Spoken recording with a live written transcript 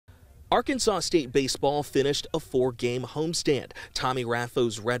Arkansas State baseball finished a 4-game homestand. Tommy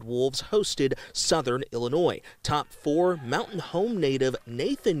Raffo's Red Wolves hosted Southern Illinois. Top 4 Mountain Home native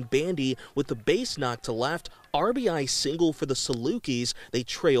Nathan Bandy with the base knock to left. RBI single for the Salukis. They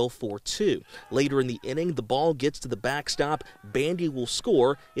trail 4-2. Later in the inning, the ball gets to the backstop. Bandy will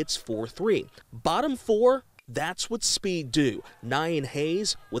score. It's 4-3. Bottom 4. That's what speed do. Nyan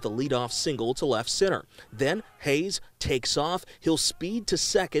Hayes with a leadoff single to left center. Then Hayes takes off. He'll speed to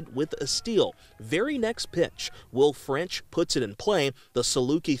second with a steal. Very next pitch, Will French puts it in play. The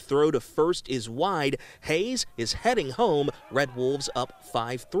Saluki throw to first is wide. Hayes is heading home. Red Wolves up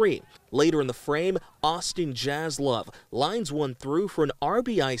 5-3. Later in the frame, Austin Jaslove lines one through for an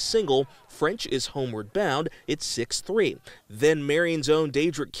RBI single. French is homeward bound. It's 6-3. Then Marion's own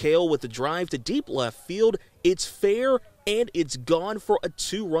Daedrick Cail with a drive to deep left field. It's fair, and it's gone for a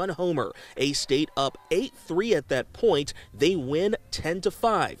 2-run homer. A-State up 8-3 at that point. They win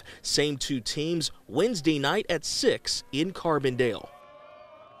 10-5. Same two teams Wednesday night at 6 in Carbondale.